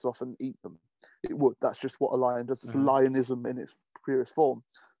animals' heads off and eat them. It would. That's just what a lion does. It's lionism in its purest form.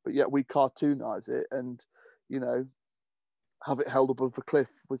 But yet we cartoonize it and, you know, have it held above the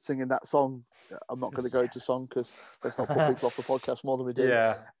cliff with singing that song. I'm not going to go into song because let's not put people off the podcast more than we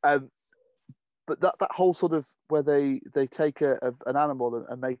do. But that whole sort of where they take an animal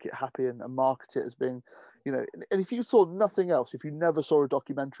and make it happy and market it as being, you know, and if you saw nothing else, if you never saw a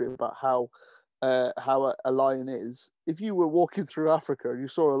documentary about how a lion is, if you were walking through Africa and you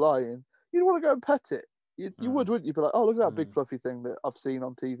saw a lion, you'd want to go and pet it. You would, wouldn't you? Be like, oh, look at that big fluffy thing that I've seen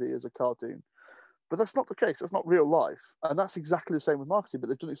on TV as a cartoon. But that's not the case. That's not real life. And that's exactly the same with marketing, but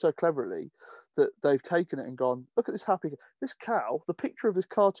they've done it so cleverly that they've taken it and gone, look at this cow, the picture of this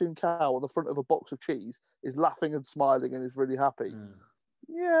cartoon cow on the front of a box of cheese is laughing and smiling and is really happy.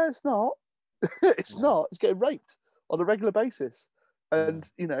 Yeah, it's not. It's not. It's getting raped on a regular basis and,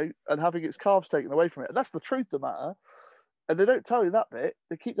 you know, and having its calves taken away from it. And that's the truth of the matter. And they don't tell you that bit.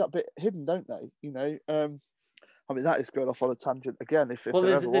 They keep that bit hidden, don't they? You know, I mean, that is going off on a tangent again.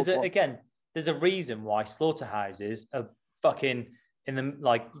 There's a reason why slaughterhouses are fucking in the,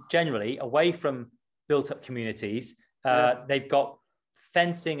 like, generally away from built-up communities. They've got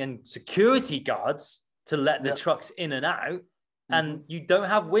fencing and security guards to let the trucks in and out, and you don't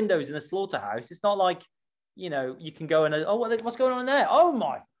have windows in a slaughterhouse. It's not like, you know, you can go and what's going on in there? Oh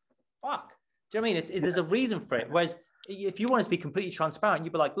my fuck! Do you know what I mean? There's a reason for it. Whereas if you wanted to be completely transparent,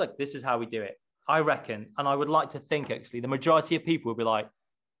 you'd be like, look, this is how we do it. I reckon, and I would like to think actually, the majority of people would be like,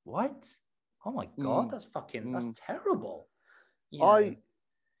 what? Oh my God, that's terrible. You know?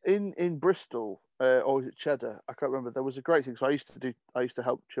 In Bristol, or was it Cheddar? I can't remember. There was a great thing. So I used to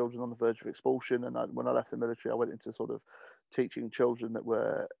help children on the verge of expulsion. And when I left the military, I went into sort of teaching children that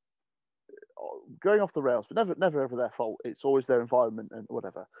were going off the rails, but never ever their fault. It's always their environment and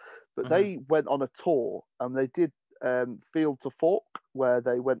whatever. But they went on a tour and they did field to fork, where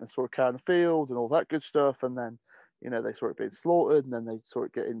they went and saw a cow in the field and all that good stuff. And then, you know, they saw it being slaughtered, and then they saw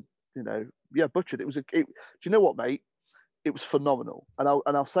it getting, you know, butchered. Do you know what, mate? It was phenomenal, and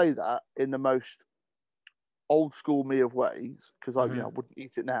I'll say that in the most old school me of ways, because I wouldn't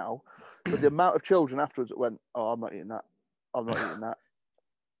eat it now. But the amount of children afterwards that went, "Oh, I'm not eating that. I'm not eating that."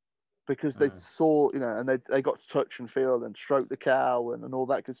 because they saw, and they got to touch and feel and stroke the cow and all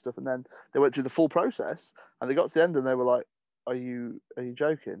that good stuff. And then they went through the full process and they got to the end and they were like, are you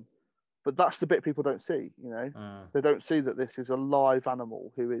joking? But that's the bit people don't see, They don't see that this is a live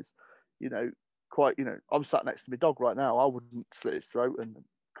animal who is, quite, I'm sat next to my dog right now. I wouldn't slit its throat and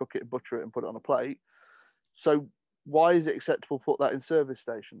cook it and butcher it and put it on a plate. So why is it acceptable to put that in service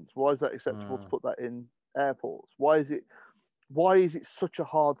stations? Why is that acceptable to put that in airports? Why is it such a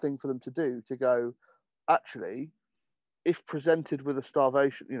hard thing for them to do, to go, actually, if presented with a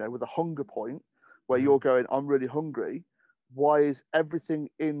starvation, with a hunger point where you're going, I'm really hungry, why is everything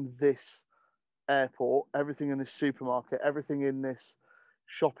in this airport, everything in this supermarket, everything in this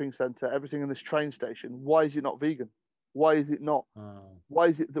shopping centre, everything in this train station, why is it not vegan? Why is it not? Why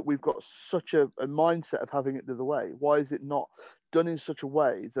is it that we've got such a mindset of having it the other way? Why is it not done in such a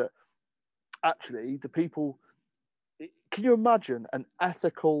way that actually the people... Can you imagine an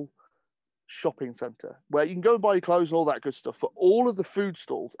ethical shopping centre where you can go and buy your clothes and all that good stuff, but all of the food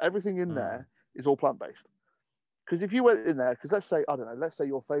stalls, everything in there is all plant-based? Because if you went in there, because let's say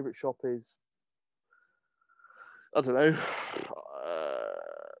your favourite shop is, I don't know,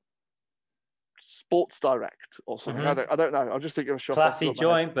 Sports Direct or something. I don't know. I'm just thinking of a shop. Classy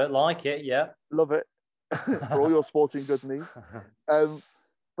joint, but like it, yeah. Love it for all your sporting good needs. But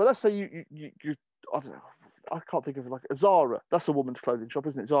let's say you I don't know. I can't think of it, like a Zara. That's a woman's clothing shop,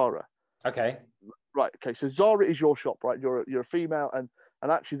 isn't it? Zara. Okay. Right. Okay. So Zara is your shop, right? You're a female, and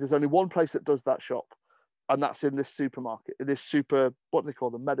actually, there's only one place that does that shop, and that's in this supermarket, in this what do they call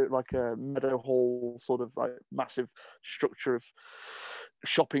them? Like a meadow hall, sort of like massive structure of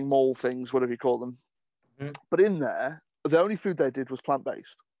shopping mall things, whatever you call them. But in there, the only food they did was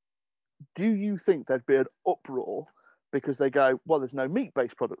plant-based. Do you think there'd be an uproar because they go, well, there's no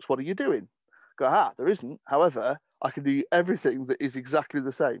meat-based products. What are you doing? Go, there isn't. However, I can do everything that is exactly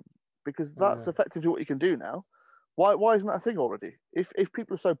the same, because that's effectively what you can do now. Why isn't that a thing already? If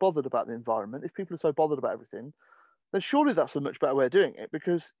people are so bothered about the environment, if people are so bothered about everything, then surely that's a much better way of doing it,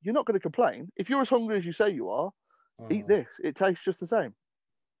 because you're not going to complain. If you're as hungry as you say you are, eat this. It tastes just the same.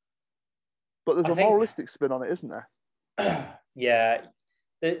 But there's a moralistic spin on it, isn't there? Yeah.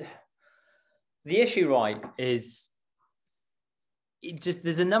 The issue, right, is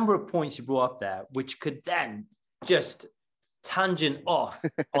there's a number of points you brought up there which could then just tangent off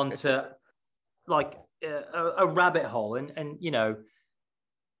onto like a rabbit hole. And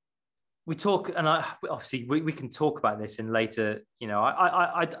we talk, and obviously we can talk about this in later,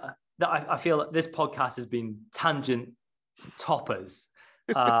 I feel that this podcast has been tangent toppers.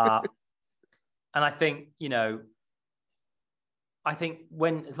 And I think,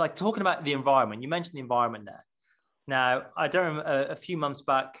 when it's like talking about the environment, you mentioned the environment there. Now, I don't remember, a few months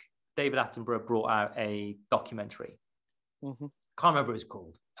back, David Attenborough brought out a documentary. Can't remember what it's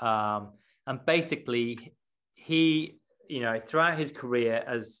called. And basically, he, throughout his career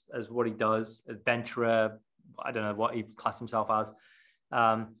as what he does, adventurer, I don't know what he classed himself as.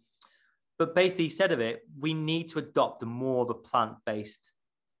 But basically, he said of it, we need to adopt more of a plant-based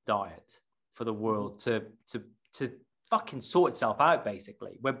diet for the world to fucking sort itself out,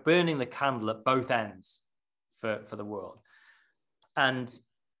 basically. We're burning the candle at both ends for the world. And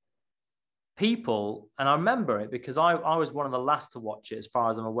people, and I remember it because I was one of the last to watch it, as far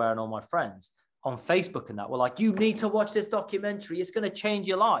as I'm aware, and all my friends on Facebook and that were like, you need to watch this documentary, it's going to change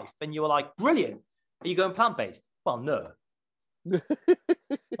your life. And you were like, brilliant. Are you going plant-based? Well, no. What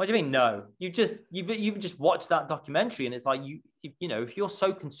do you mean no? You've just watched that documentary, and it's like, if you're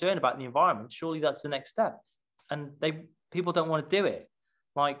so concerned about the environment, surely that's the next step. And people don't want to do it.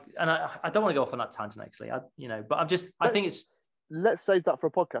 Like, and I don't want to go off on that tangent, actually. But I think it's... Let's save that for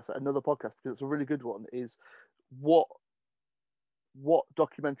a podcast, another podcast, because it's a really good one. Is what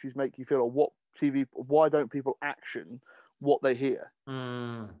documentaries make you feel, or what TV? Why don't people action what they hear?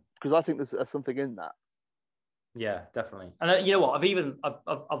 Because I think there's something in that. Yeah, definitely. And you know what?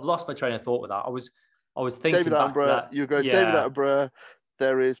 I've lost my train of thought with that. I was thinking David back to that. You go, David Attenborough.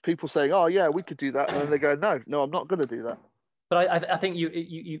 There is people saying, "Oh yeah, we could do that," and then they go, "No, I'm not going to do that." But I think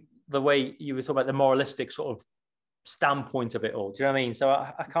you the way you were talking about the moralistic sort of standpoint of it all. Do you know what I mean? So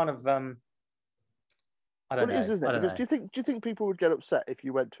I kind of I don't know. It is, isn't it? Because do you think people would get upset if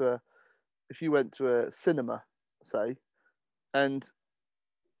you went to a cinema, say, and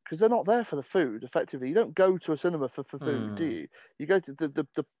because they're not there for the food, effectively. You don't go to a cinema for food, do you? You go to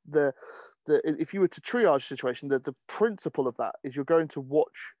the if you were to triage situation, the principle of that is you're going to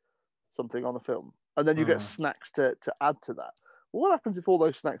watch something on a film, and then you get snacks to add to that. Well, what happens if all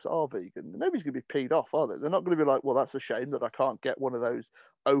those snacks are vegan? Nobody's going to be peed off, are they? They're not going to be like, well, that's a shame that I can't get one of those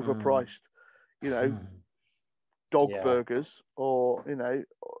overpriced, dog burgers, or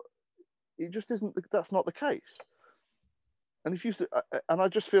it just isn't. That's not the case. And and I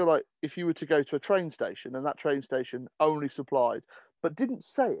just feel like if you were to go to a train station and that train station only supplied, but didn't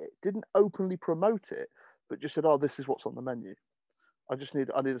say it, didn't openly promote it, but just said, "Oh, this is what's on the menu. I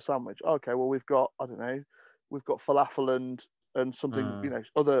need a sandwich." Okay, well we've got, I don't know, we've got falafel and something,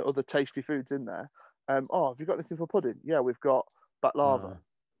 other tasty foods in there. Oh, have you got anything for pudding? Yeah, we've got baklava.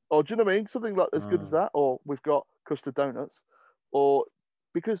 Or do you know what I mean? Something like as good as that. Or we've got custard donuts. Or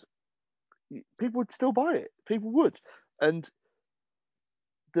because people would still buy it. People would. And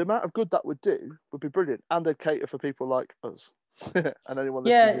the amount of good that would do would be brilliant. And they'd cater for people like us. And anyone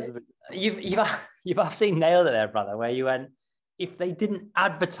listening to you've absolutely nailed it there, brother, where you went, if they didn't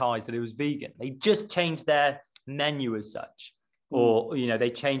advertise that it was vegan, they just changed their menu as such. Or,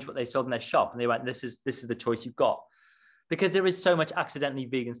 they changed what they sold in their shop and they went, this is the choice you've got. Because there is so much accidentally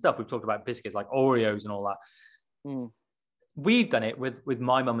vegan stuff. We've talked about biscuits like Oreos and all that. We've done it with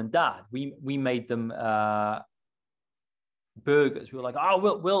my mum and dad. We made them burgers. We were like,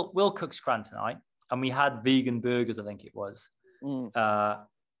 oh, we'll cook scran tonight, and we had vegan burgers. I think it was,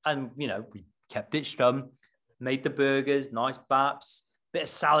 and we kept it strum, made the burgers, nice baps, bit of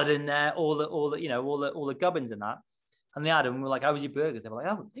salad in there, all the gubbins in that, and they had them. We were like, how was your burgers? They were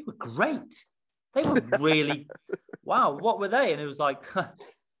like, oh, they were great. They were really, wow, what were they? And it was like,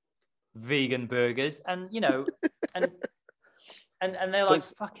 vegan burgers. And, and they're like,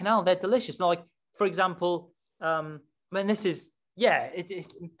 fucking hell, they're delicious. And like, for example, this is, dude,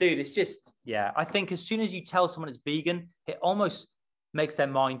 it's just, I think as soon as you tell someone it's vegan, it almost makes their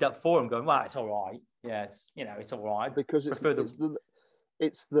mind up for them going, well, it's all right. Yeah, it's all right. Because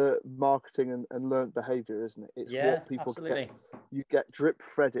it's the marketing and learned behavior, isn't it? It's what people get. You get drip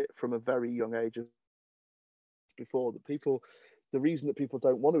fed it from a very young age. Before the reason that people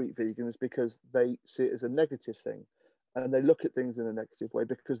don't want to eat vegan is because they see it as a negative thing, and they look at things in a negative way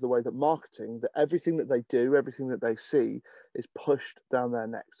because the way that marketing, that everything that they do, everything that they see is pushed down their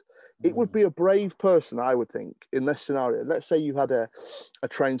necks. It would be a brave person, I would think, in this scenario. Let's say you had a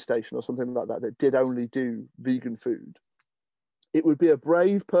train station or something like that did only do vegan food. It would be a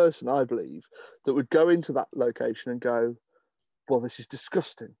brave person, I believe, that would go into that location and go, well, this is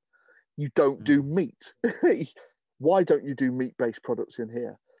disgusting. You don't do meat. Why don't you do meat-based products in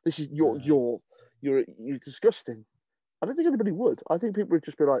here? This is you're disgusting. I don't think anybody would. I think people would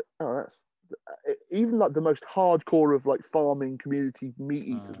just be like, oh, that's, even like the most hardcore of like farming community meat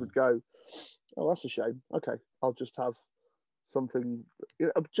eaters would go, oh, that's a shame. Okay, I'll just have something. Do you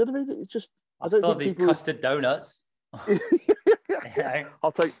know what I mean? It's just I don't think these custard donuts.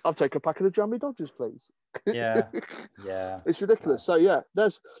 I'll take a packet of jammy Dodgers, please. Yeah. It's ridiculous. So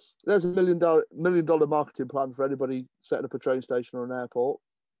there's $1 million marketing plan for anybody setting up a train station or an airport.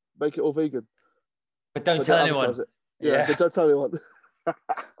 Make it all vegan, but don't tell anyone. So don't tell anyone.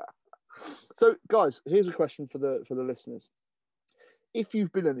 So, guys, here's a question for the listeners. If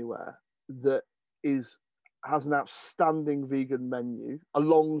you've been anywhere that has an outstanding vegan menu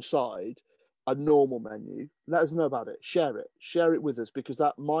alongside a normal menu, let us know about it. Share it with us, because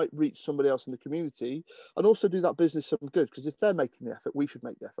that might reach somebody else in the community and also do that business some good, because if they're making the effort, we should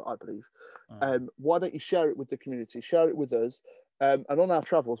make the effort, I believe. Why don't you share it with the community, share it with us, and on our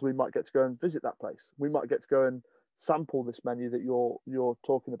travels we might get to go and visit that place. We might get to go and sample this menu that you're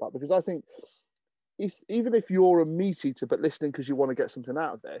talking about, because I think even if you're a meat eater but listening because you want to get something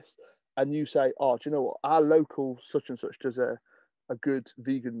out of this, and you say, oh, do you know what, our local such and such does a good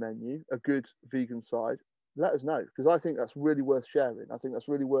vegan menu, a good vegan side, let us know, because I think that's really worth sharing. I think that's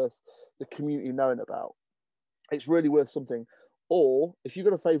really worth the community knowing about. It's really worth something. Or if you've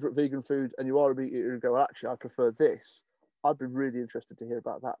got a favourite vegan food and you are a meat eater and go, well, actually, I prefer this, I'd be really interested to hear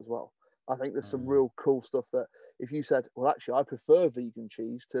about that as well. I think there's some real cool stuff that if you said, well, actually, I prefer vegan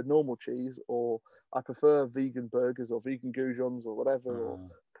cheese to normal cheese, or I prefer vegan burgers or vegan goujons or whatever, or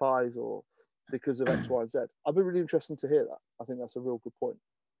pies, or because of X, Y, and Z. I'd be really interested to hear that. I think that's a real good point.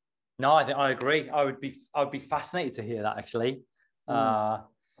 No, I think I agree. I would be fascinated to hear that, actually.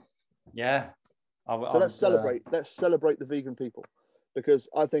 Yeah. Let's celebrate. Let's celebrate the vegan people, because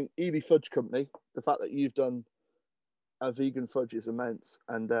I think Ely Fudge Company, the fact that you've done a vegan fudge is immense,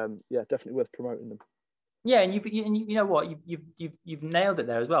 and definitely worth promoting them. Yeah, and you know what, you've nailed it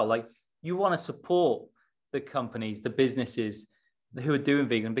there as well. Like, you want to support the companies, the businesses who are doing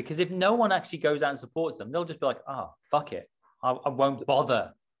vegan, because if no one actually goes out and supports them, they'll just be like, oh, fuck it, I won't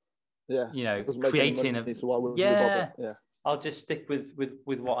bother. Yeah, creating a I'll just stick with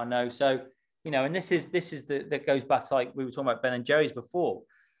what I know. So, and this is that goes back to, like we were talking about Ben and Jerry's before.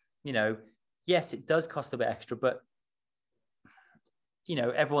 Yes, it does cost a bit extra, but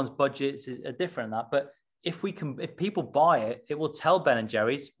everyone's budgets are different in that. But if people buy it, it will tell Ben and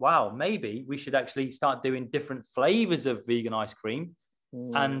Jerry's, wow, maybe we should actually start doing different flavors of vegan ice cream.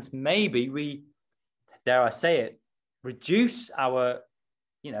 And maybe we, dare I say it, reduce our,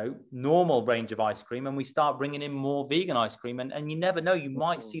 normal range of ice cream, and we start bringing in more vegan ice cream. And you never know, you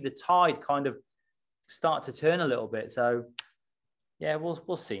might see the tide kind of start to turn a little bit. So yeah,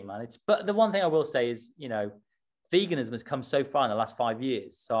 we'll see, man. But the one thing I will say is, veganism has come so far in the last 5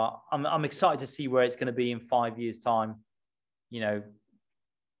 years. So I'm excited to see where it's going to be in 5 years' time,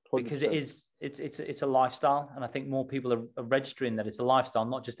 because 100%. it's a lifestyle. And I think more people are registering that it's a lifestyle,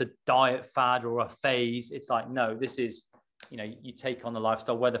 not just a diet fad or a phase. It's like, no, this is, you take on the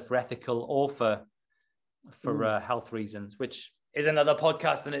lifestyle, whether for ethical or for health reasons, which is another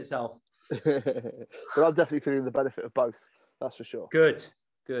podcast in itself. But I'm definitely feeling the benefit of both. That's for sure. Good.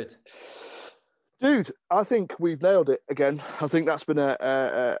 Dude, I think we've nailed it again. I think that's been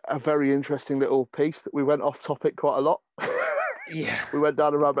a very interesting little piece that we went off topic quite a lot. Yeah. We went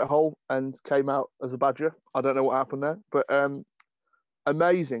down a rabbit hole and came out as a badger. I don't know what happened there, but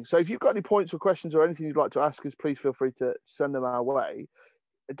amazing. So if you've got any points or questions or anything you'd like to ask us, please feel free to send them our way.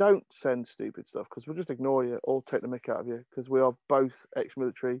 Don't send stupid stuff, because we'll just ignore you or take the mick out of you, because we are both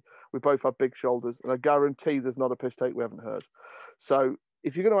ex-military. We both have big shoulders, and I guarantee there's not a piss take we haven't heard. So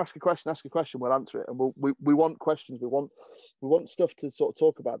if you're going to ask a question, we'll answer it. And we want questions. We want stuff to sort of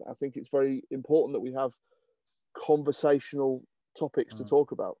talk about. I think it's very important that we have conversational topics to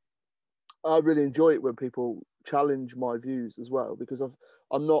talk about. I really enjoy it when people challenge my views as well, because I'm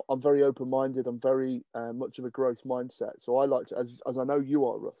very open-minded. I'm very much of a growth mindset. So I like to, as I know you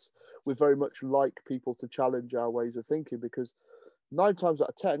are, Russ, we very much like people to challenge our ways of thinking, because 9 times out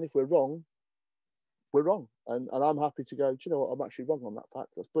of 10, if we're wrong, we're wrong. And I'm happy to go, do you know what? I'm actually wrong on that fact.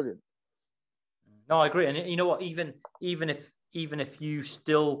 That's brilliant. No, I agree. And you know what? Even if you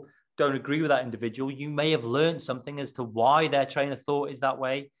still don't agree with that individual, you may have learned something as to why their train of thought is that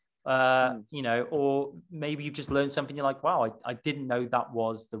way. Or maybe you've just learned something. You're like, wow, I didn't know that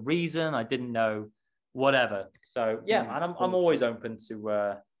was the reason. I didn't know whatever. So yeah, man, I'm always open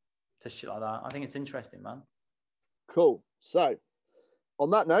to shit like that. I think it's interesting, man. Cool. So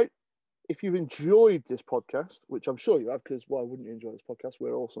on that note, if you've enjoyed this podcast, which I'm sure you have, because why wouldn't you enjoy this podcast?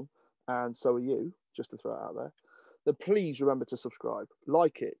 We're awesome. And so are you, just to throw it out there. Then please remember to subscribe,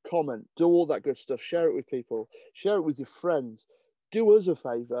 like it, comment, do all that good stuff. Share it with people. Share it with your friends. Do us a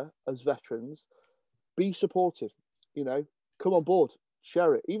favour as veterans. Be supportive. Come on board.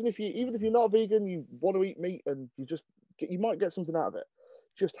 Share it. Even if you're not vegan, you want to eat meat, and you might get something out of it.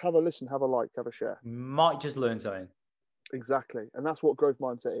 Just have a listen, have a like, have a share. Might just learn something. Exactly. And that's what growth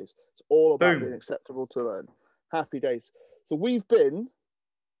mindset is. It's all about being acceptable to learn. Happy days. So we've been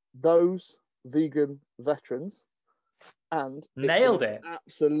those vegan veterans, and nailed it.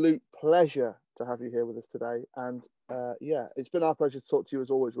 Absolute pleasure to have you here with us today. And it's been our pleasure to talk to you as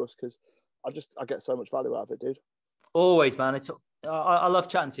always, Russ, because I get so much value out of it, dude. Always, man. I love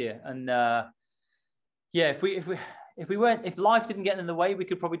chatting to you. And if life didn't get in the way, we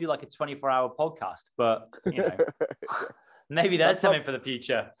could probably do like a 24-hour podcast. But maybe that's something for the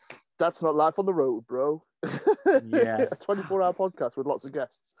future. That's not life on the road, bro. Yes. A 24-hour podcast with lots of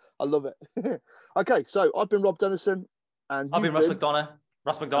guests. I love it. Okay, so I've been Rob Dennison, and I've been Russ McDonough.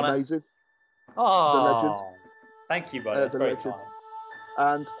 Amazing. Oh, the legend. Thank you, buddy. That's very kind.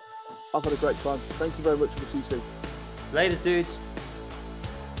 And I've had a great time. Thank you very much for the CC. Ladies, dudes.